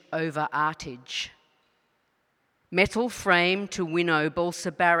wordage over artage. Metal frame to winnow,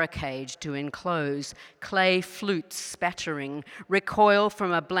 balsa barricade to enclose, clay flutes spattering, recoil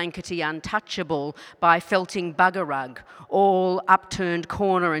from a blankety untouchable by felting bugger rug, all upturned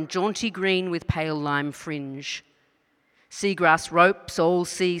corner and jaunty green with pale lime fringe. Seagrass ropes, all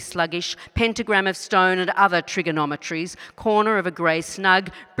sea sluggish, pentagram of stone and other trigonometries, corner of a grey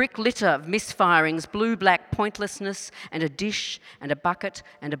snug, brick litter of misfirings, blue-black pointlessness, and a dish, and a bucket,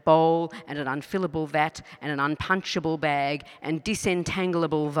 and a bowl, and an unfillable vat, and an unpunchable bag, and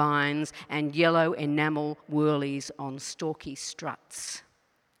disentangleable vines, and yellow enamel whirlies on stalky struts.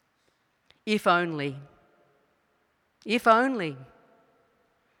 If only. If only.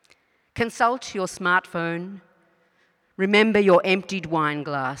 Consult your smartphone. Remember your emptied wine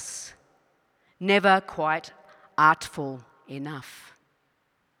glass, never quite artful enough.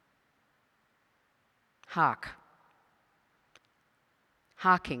 Hark.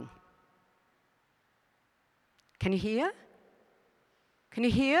 Harking. Can you hear? Can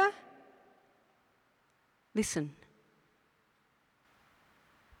you hear? Listen.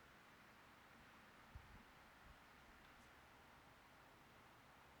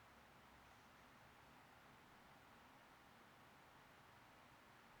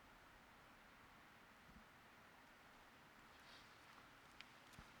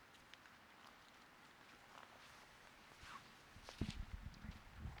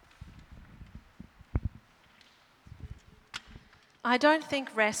 I don't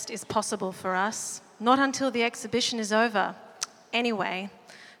think rest is possible for us, not until the exhibition is over. Anyway,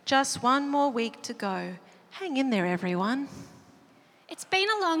 just one more week to go. Hang in there, everyone. It's been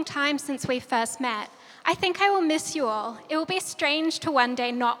a long time since we first met. I think I will miss you all. It will be strange to one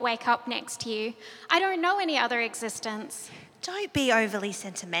day not wake up next to you. I don't know any other existence. Don't be overly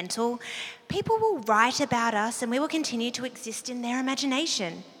sentimental. People will write about us and we will continue to exist in their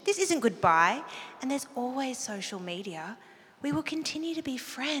imagination. This isn't goodbye, and there's always social media. We will continue to be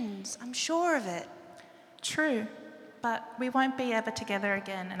friends, I'm sure of it. True, but we won't be ever together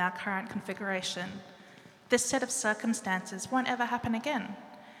again in our current configuration. This set of circumstances won't ever happen again.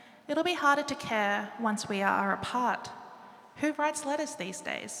 It'll be harder to care once we are apart. Who writes letters these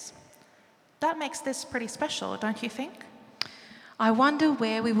days? That makes this pretty special, don't you think? I wonder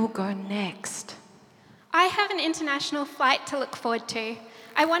where we will go next. I have an international flight to look forward to.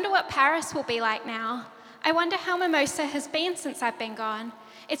 I wonder what Paris will be like now. I wonder how Mimosa has been since I've been gone.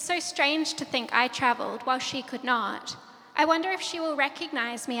 It's so strange to think I travelled while she could not. I wonder if she will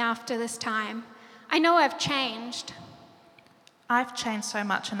recognise me after this time. I know I've changed. I've changed so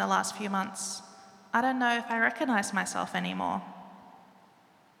much in the last few months. I don't know if I recognise myself anymore.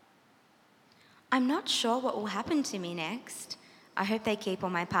 I'm not sure what will happen to me next. I hope they keep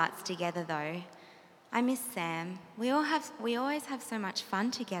all my parts together though. I miss Sam. We always have so much fun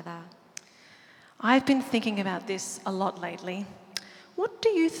together. I've been thinking about this a lot lately. What do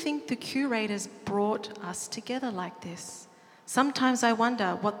you think the curators brought us together like this? Sometimes I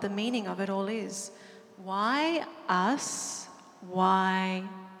wonder what the meaning of it all is. Why us? Why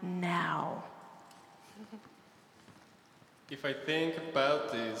now? If I think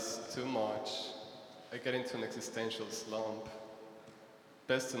about this too much, I get into an existential slump.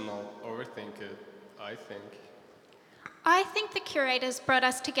 Best to not overthink it, I think. I think the curators brought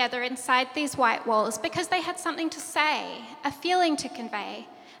us together inside these white walls because they had something to say, a feeling to convey,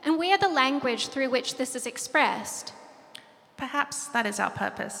 and we are the language through which this is expressed. Perhaps that is our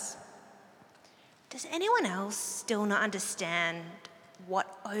purpose. Does anyone else still not understand what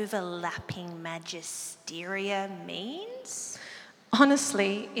overlapping magisteria means?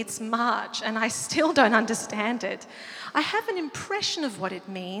 Honestly, it's March and I still don't understand it. I have an impression of what it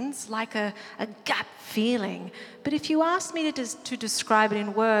means, like a gut feeling. But if you asked me to describe it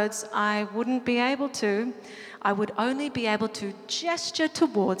in words, I wouldn't be able to. I would only be able to gesture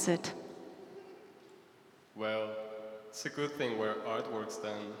towards it. Well, it's a good thing we're artworks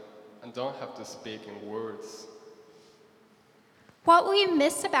then, and don't have to speak in words. What will you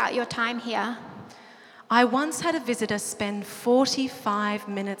miss about your time here? I once had a visitor spend 45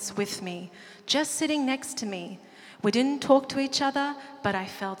 minutes with me, just sitting next to me. We didn't talk to each other, but I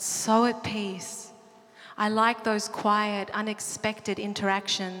felt so at peace. I like those quiet, unexpected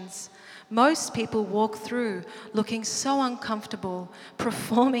interactions. Most people walk through looking so uncomfortable,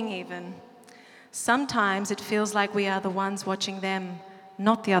 performing even. Sometimes it feels like we are the ones watching them,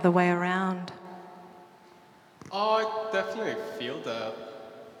 not the other way around. Oh, I definitely feel that.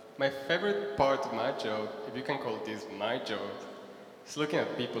 My favorite part of my job, if you can call this my job, is looking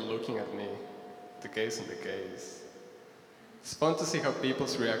at people looking at me, the gaze on the gaze. It's fun to see how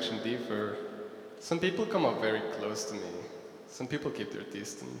people's reactions differ. Some people come up very close to me. Some people keep their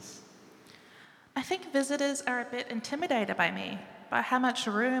distance. I think visitors are a bit intimidated by me, by how much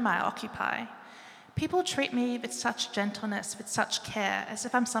room I occupy. People treat me with such gentleness, with such care, as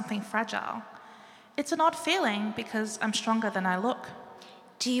if I'm something fragile. It's an odd feeling because I'm stronger than I look.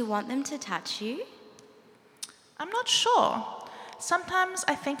 Do you want them to touch you? I'm not sure. Sometimes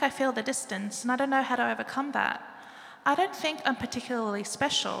I think I feel the distance and I don't know how to overcome that. I don't think I'm particularly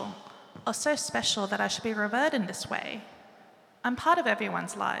special or so special that I should be revered in this way. I'm part of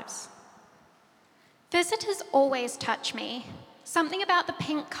everyone's lives. Visitors always touch me. Something about the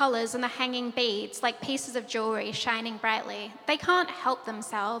pink colours and the hanging beads, like pieces of jewellery shining brightly. They can't help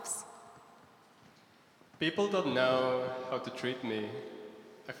themselves. People don't know how to treat me.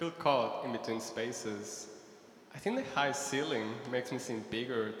 I feel caught in between spaces. I think the high ceiling makes me seem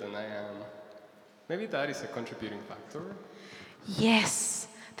bigger than I am. Maybe that is a contributing factor. Yes,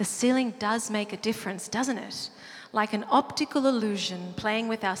 the ceiling does make a difference, doesn't it? Like an optical illusion playing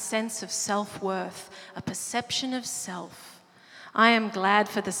with our sense of self-worth, a perception of self. I am glad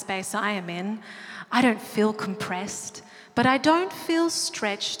for the space I am in. I don't feel compressed, but I don't feel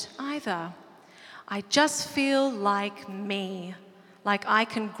stretched either. I just feel like me, like I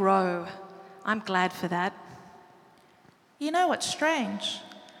can grow. I'm glad for that. You know what's strange?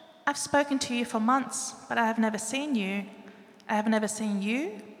 I've spoken to you for months, but I have never seen you. I have never seen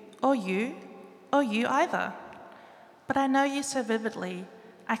you, or you either. But I know you so vividly,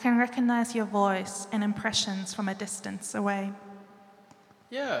 I can recognize your voice and impressions from a distance away.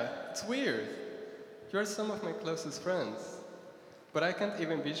 Yeah, it's weird. You're some of my closest friends. But I can't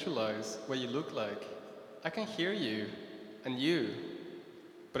even visualize what you look like. I can hear you, and you,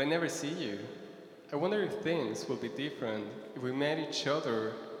 but I never see you. I wonder if things will be different if we met each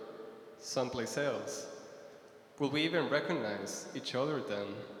other someplace else. Will we even recognize each other then?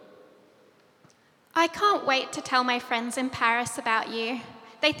 I can't wait to tell my friends in Paris about you.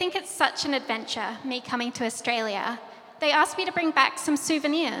 They think it's such an adventure, me coming to Australia. They asked me to bring back some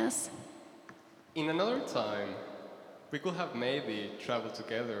souvenirs. In another time, we could have maybe traveled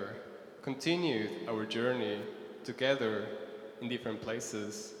together, continued our journey together in different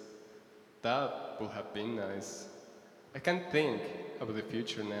places. That would have been nice. I can't think about the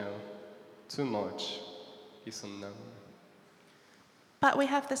future now. Too much is unknown. But we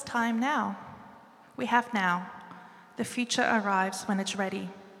have this time now. We have now. The future arrives when it's ready.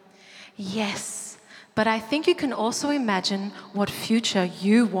 Yes, but I think you can also imagine what future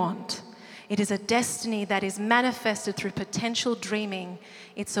you want. It is a destiny that is manifested through potential dreaming.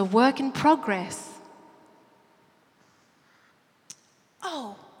 It's a work in progress.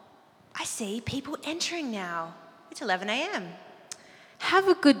 Oh, I see people entering now. It's 11 a.m. Have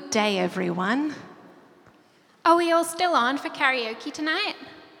a good day, everyone. Are we all still on for karaoke tonight?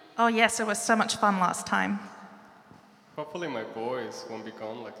 Oh yes, it was so much fun last time. Hopefully my voice won't be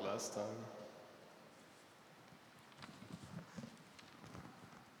gone like last time.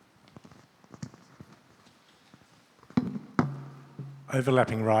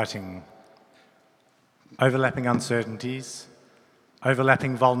 Overlapping writing, overlapping uncertainties,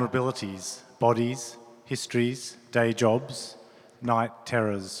 overlapping vulnerabilities, bodies, histories, day jobs, night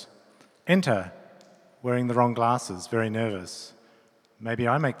terrors. Enter, wearing the wrong glasses, very nervous. Maybe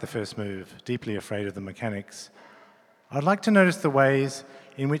I make the first move, deeply afraid of the mechanics. I'd like to notice the ways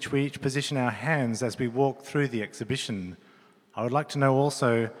in which we each position our hands as we walk through the exhibition. I would like to know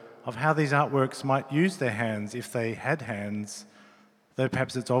also of how these artworks might use their hands if they had hands, though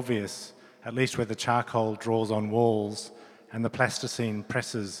perhaps it's obvious, at least where the charcoal draws on walls and the plasticine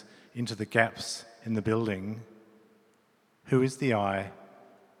presses into the gaps in the building. Who is the I?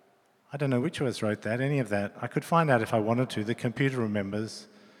 I don't know which of us wrote that, any of that. I could find out if I wanted to. The computer remembers.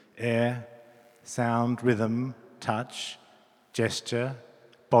 Air, sound, rhythm, touch, gesture,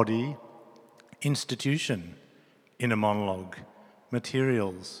 body, institution, inner monologue,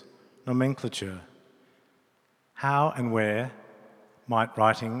 materials, nomenclature. How and where might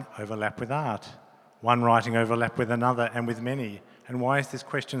writing overlap with art? One writing overlap with another and with many? And why is this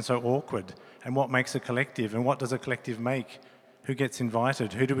question so awkward? And what makes a collective? And what does a collective make? Who gets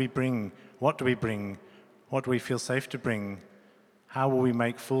invited? Who do we bring? What do we bring? What do we feel safe to bring? How will we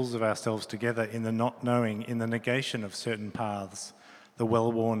make fools of ourselves together in the not knowing, in the negation of certain paths, the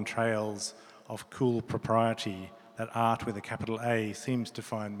well-worn trails of cool propriety that art with a capital A seems to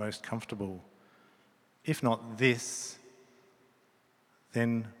find most comfortable? If not this,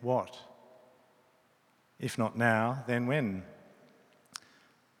 then what? If not now, then when?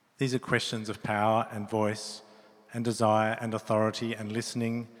 These are questions of power and voice and desire and authority and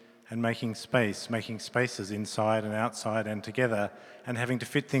listening and making space, making spaces inside and outside and together, and having to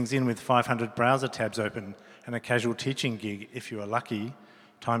fit things in with 500 browser tabs open and a casual teaching gig if you are lucky,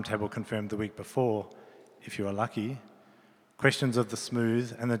 timetable confirmed the week before, if you are lucky. Questions of the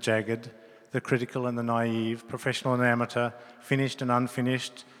smooth and the jagged, the critical and the naive, professional and amateur, finished and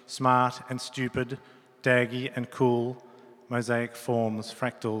unfinished, smart and stupid, daggy and cool, mosaic forms,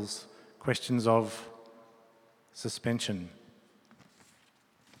 fractals, questions of suspension.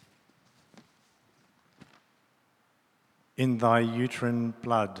 In thy uterine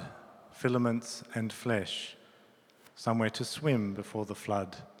blood, filaments and flesh, somewhere to swim before the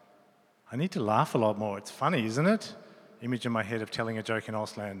flood. I need to laugh a lot more. It's funny, isn't it? Image in my head of telling a joke in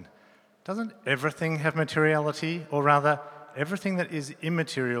Auslan. Doesn't everything have materiality? Or rather, everything that is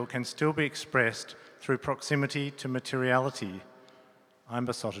immaterial can still be expressed through proximity to materiality. I'm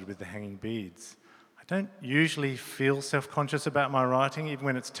besotted with the hanging beads. I don't usually feel self-conscious about my writing, even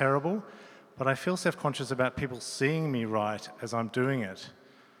when it's terrible, but I feel self-conscious about people seeing me write as I'm doing it.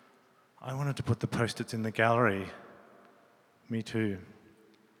 I wanted to put the post-its in the gallery. Me too.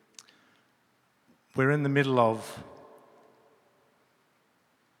 We're in the middle of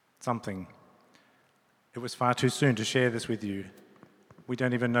something. It was far too soon to share this with you. We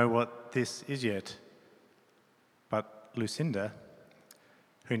don't even know what this is yet. But Lucinda,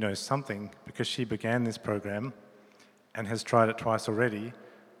 who knows something because she began this program and has tried it twice already,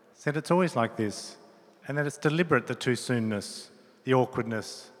 said it's always like this, and that it's deliberate, the too soonness, the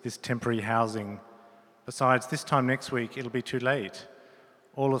awkwardness, this temporary housing. Besides, this time next week, it'll be too late.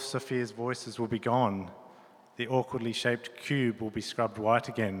 All of Sophia's voices will be gone. The awkwardly shaped cube will be scrubbed white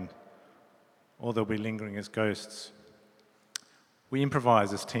again, or they'll be lingering as ghosts. We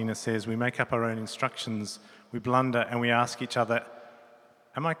improvise, as Tina says. We make up our own instructions. We blunder and we ask each other,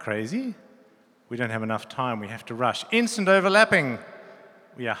 am I crazy? We don't have enough time. We have to rush. Instant overlapping.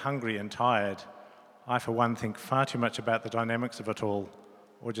 We are hungry and tired. I, for one, think far too much about the dynamics of it all,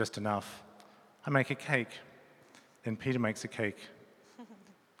 or just enough. I make a cake. Then Peter makes a cake.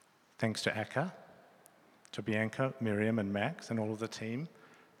 Thanks to Akka, to Bianca, Miriam and Max and all of the team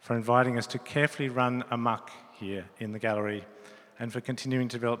for inviting us to carefully run amok here in the gallery and for continuing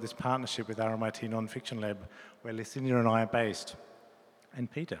to develop this partnership with RMIT Non-Fiction Lab, where Lucinda and I are based, and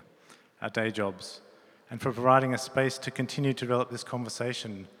Peter, our day jobs, and for providing a space to continue to develop this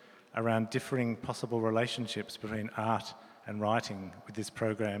conversation around differing possible relationships between art and writing with this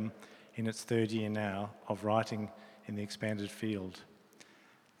program in its third year now of writing in the expanded field.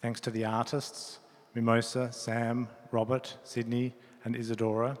 Thanks to the artists, Mimosa, Sam, Robert, Sydney, and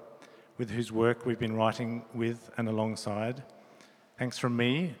Isadora, with whose work we've been writing with and alongside. Thanks from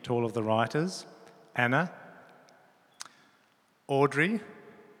me to all of the writers, Anna, Audrey,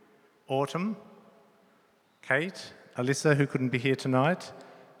 Autumn, Kate, Alyssa, who couldn't be here tonight,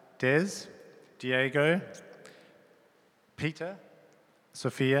 Des, Diego, Peter,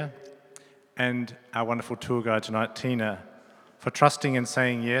 Sophia, and our wonderful tour guide tonight, Tina, for trusting and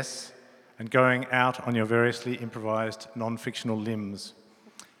saying yes and going out on your variously improvised non-fictional limbs.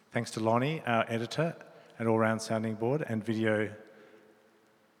 Thanks to Lonnie, our editor and all-round sounding board and video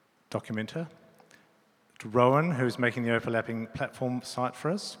documenter, to Rowan, who is making the overlapping platform site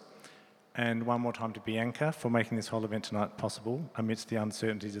for us, and one more time to Bianca for making this whole event tonight possible amidst the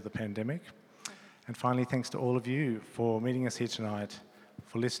uncertainties of the pandemic. And finally, thanks to all of you for meeting us here tonight,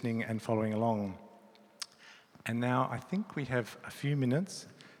 for listening and following along. And now I think we have a few minutes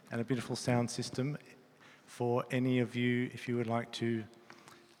and a beautiful sound system for any of you, if you would like to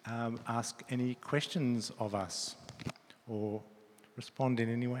ask any questions of us or respond in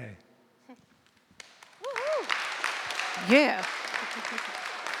any way. Yeah.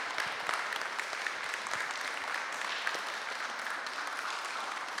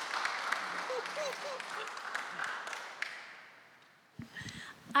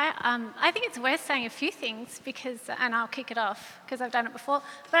 I think it's worth saying a few things because, and I'll kick it off because I've done it before,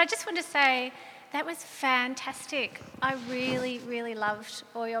 but I just want to say that was fantastic. I really, really loved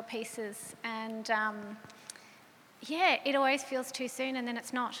all your pieces, and yeah, it always feels too soon and then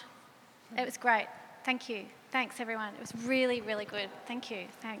it's not. It was great. Thank you. Thanks, everyone. It was really, really good. Thank you.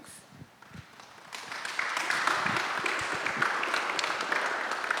 Thanks.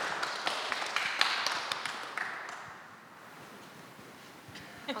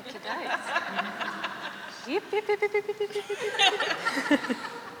 Yip, yip, yip, yip, yip, yip, yip, yip.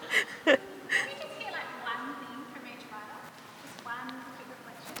 We just hear like one thing from each writer, just one quick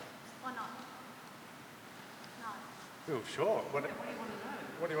reflection, or not? No. Oh, sure. What do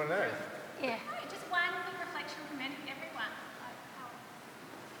you want to know? Yeah. No, just one quick reflection from everyone. Like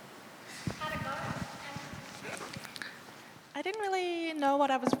how'd it go? I didn't really know what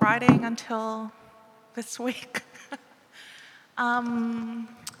I was writing until this week.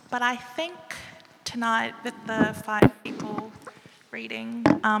 But I think tonight with the 5 people reading,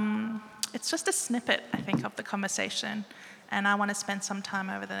 it's just a snippet, I think, of the conversation. And I want to spend some time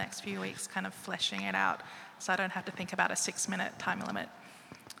over the next few weeks kind of fleshing it out so I don't have to think about a 6-minute time limit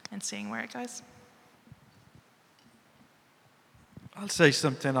and seeing where it goes. I'll say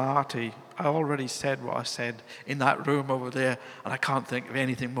something arty. I already said what I said in that room over there, and I can't think of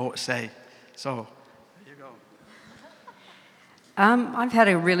anything more to say. So, there you go. I've had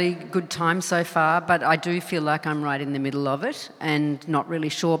a really good time so far, but I do feel like I'm right in the middle of it and not really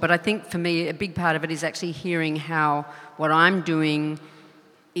sure. But I think for me, a big part of it is actually hearing how what I'm doing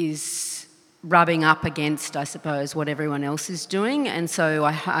is rubbing up against, I suppose, what everyone else is doing. And so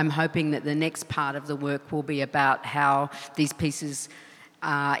I'm hoping that the next part of the work will be about how these pieces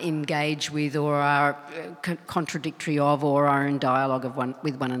engage with or are contradictory of or are in dialogue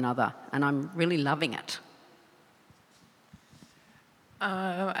with one another. And I'm really loving it.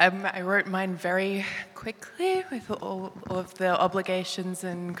 I wrote mine very quickly with all of the obligations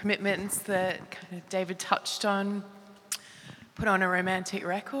and commitments that kind of David touched on. Put on a romantic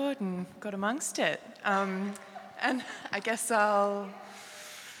record and got amongst it. And I guess I'll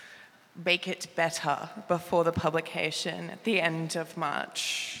make it better before the publication at the end of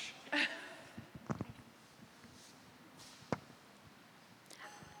March.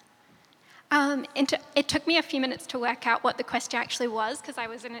 It took me a few minutes to work out what the question actually was because I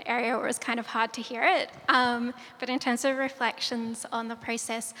was in an area where it was kind of hard to hear it. But in terms of reflections on the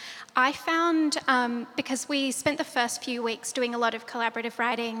process, I found, because we spent the first few weeks doing a lot of collaborative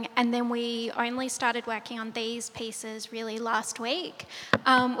writing, and then we only started working on these pieces really last week,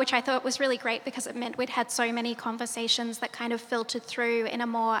 which I thought was really great because it meant we'd had so many conversations that kind of filtered through in a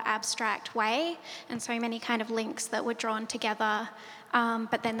more abstract way, and so many kind of links that were drawn together.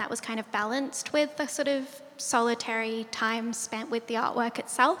 But then that was kind of balanced with the sort of solitary time spent with the artwork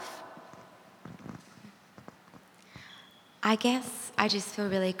itself. I guess I just feel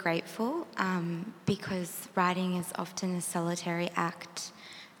really grateful because writing is often a solitary act,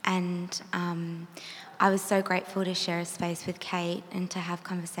 and I was so grateful to share a space with Kate and to have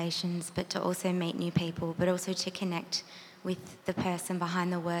conversations, but to also meet new people, but also to connect with the person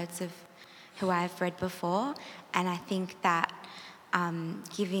behind the words of who I've read before. And I think that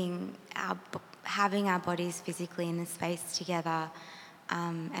having our bodies physically in the space together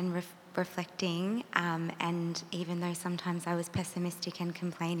and reflecting, and even though sometimes I was pessimistic and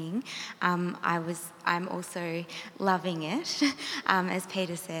complaining, I'm also loving it, as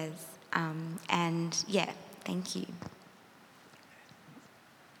Peter says. And yeah, thank you.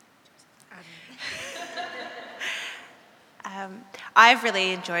 I've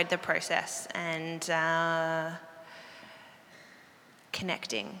really enjoyed the process, and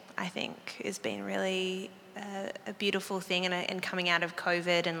connecting, I think, has been really a beautiful thing, and coming out of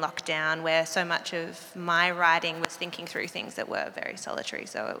COVID and lockdown, where so much of my writing was thinking through things that were very solitary.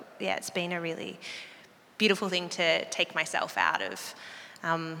 So yeah, it's been a really beautiful thing to take myself out of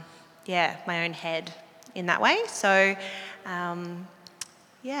my own head in that way. So and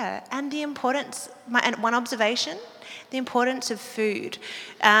the importance, and one observation, the importance of food.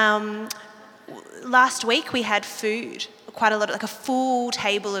 Last week we had food, quite a lot, like a full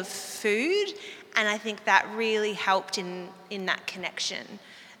table of food, and I think that really helped in that connection.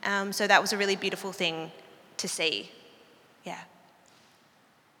 So that was a really beautiful thing to see. Yeah.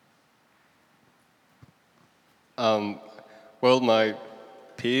 Well, my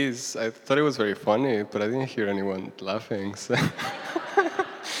piece, I thought it was very funny, but I didn't hear anyone laughing. So,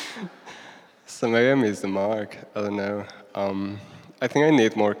 so maybe I missed the mark. I don't know. I think I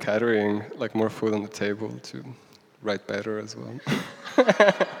need more catering, like more food on the table to write better as well.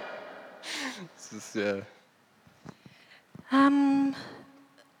 Just, yeah.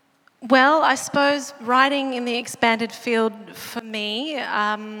 Well, I suppose writing in the expanded field for me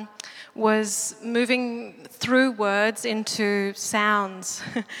was moving through words into sounds.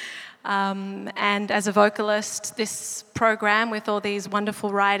 And as a vocalist, this program with all these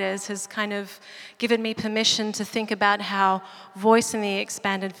wonderful writers has kind of given me permission to think about how voice in the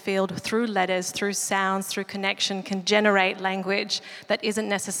expanded field, through letters, through sounds, through connection, can generate language that isn't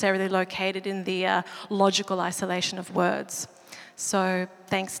necessarily located in the logical isolation of words. So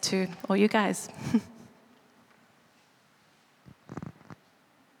thanks to all you guys.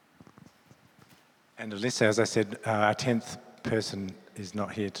 And Alyssa, as I said, our 10th person is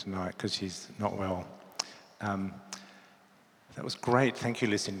not here tonight because she's not well. That was great. Thank you,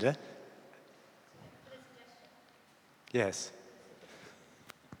 Lucinda. Yes.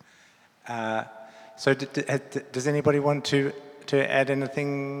 So does anybody want to add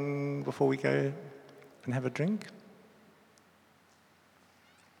anything before we go and have a drink?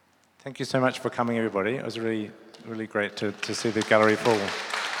 Thank you so much for coming, everybody. It was really, really great to see the gallery full.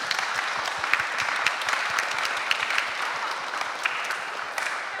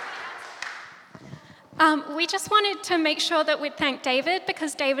 We just wanted to make sure that we'd thank David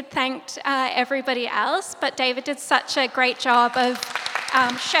because David thanked everybody else, but David did such a great job of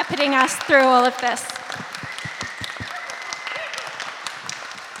shepherding us through all of this.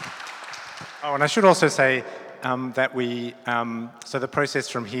 Oh, and I should also say that we, so the process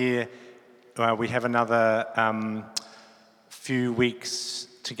from here, we have another few weeks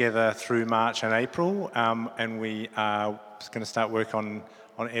together through March and April, and we are going to start work on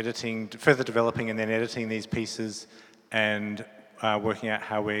editing, further developing and then editing these pieces and working out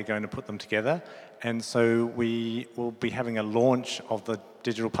how we're going to put them together. And so we will be having a launch of the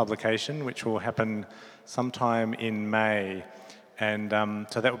digital publication, which will happen sometime in May. And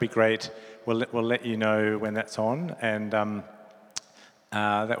so that would be great. We'll let you know when that's on, and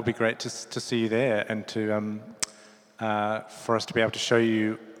that would be great to see you there and to for us to be able to show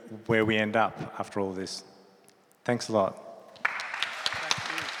you where we end up after all this. Thanks a lot.